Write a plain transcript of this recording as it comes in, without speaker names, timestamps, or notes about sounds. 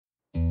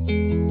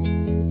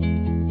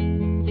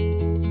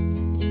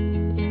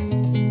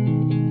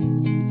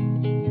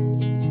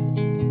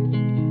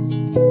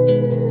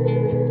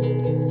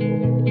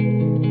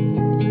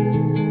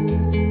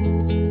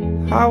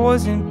I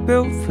wasn't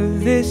built for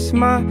this.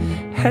 My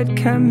head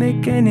can't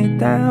make any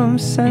damn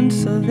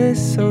sense of this,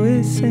 so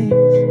it seems.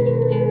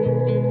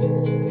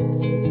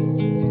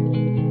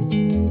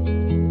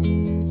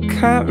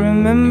 Can't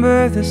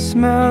remember the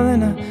smell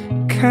and I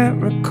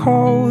can't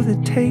recall the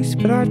taste,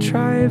 but I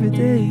try every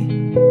day.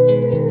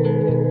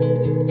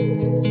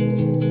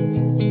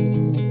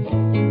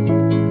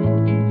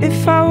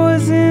 If I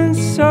wasn't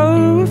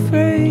so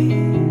afraid,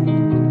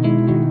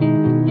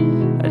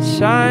 I'd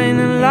shine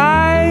a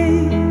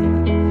light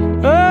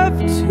up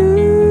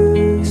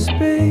to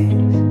space.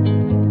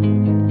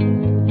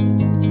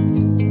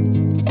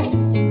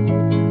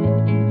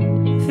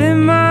 Then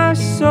my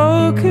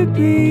soul could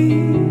be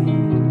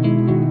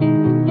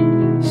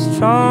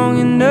strong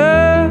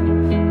enough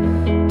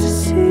to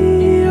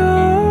see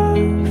your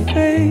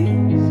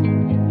face.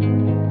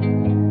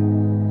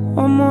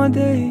 One more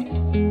day.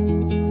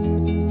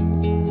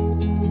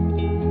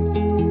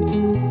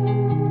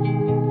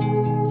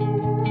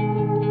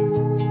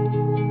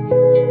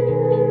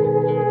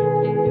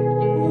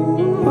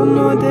 One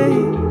more day.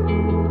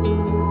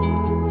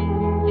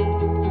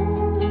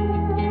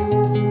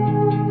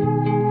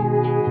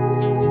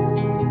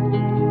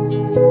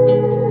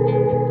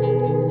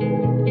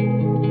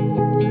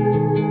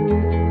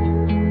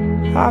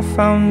 I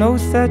found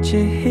notes that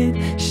you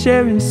hid,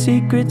 sharing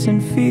secrets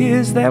and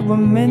fears that were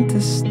meant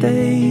to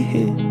stay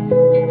hid.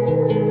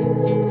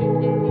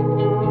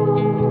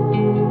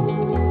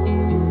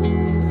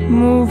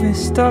 Moving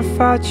stuff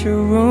out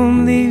your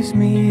room leaves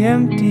me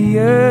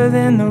emptier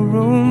than the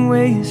room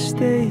where you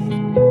stayed.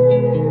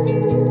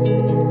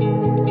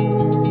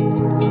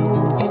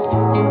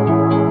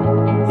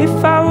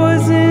 If I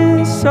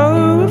wasn't so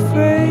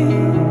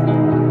afraid,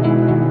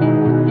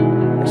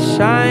 I'd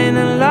shine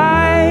a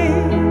light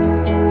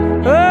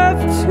up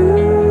to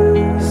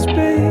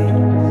space.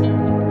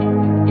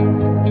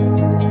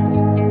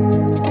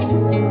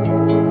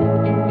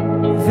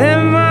 Then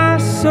my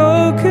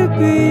soul could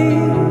be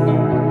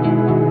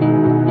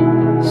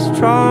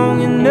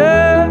strong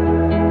enough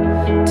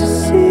to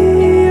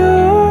see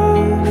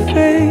your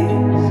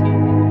face.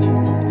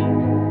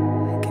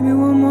 Give me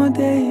one more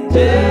day.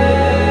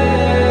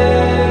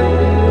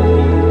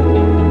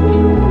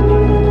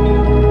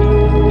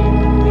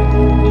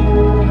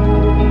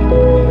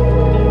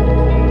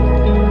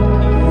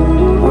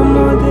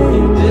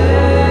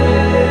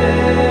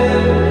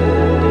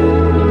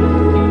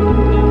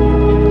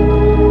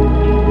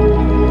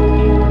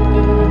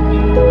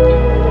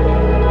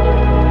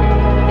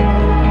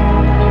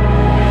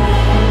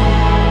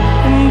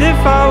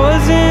 If I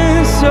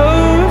wasn't so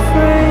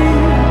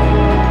afraid,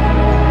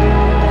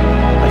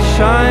 I'd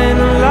shine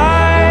a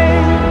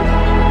light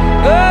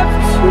up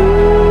to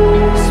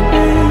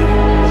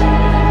space.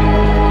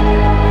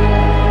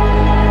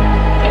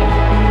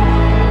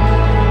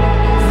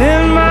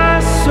 Then my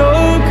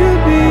soul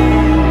could be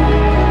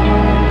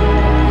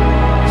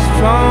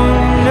strong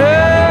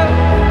enough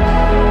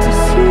to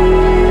see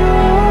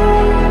your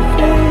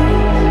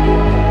face.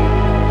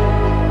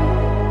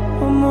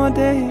 One more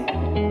day.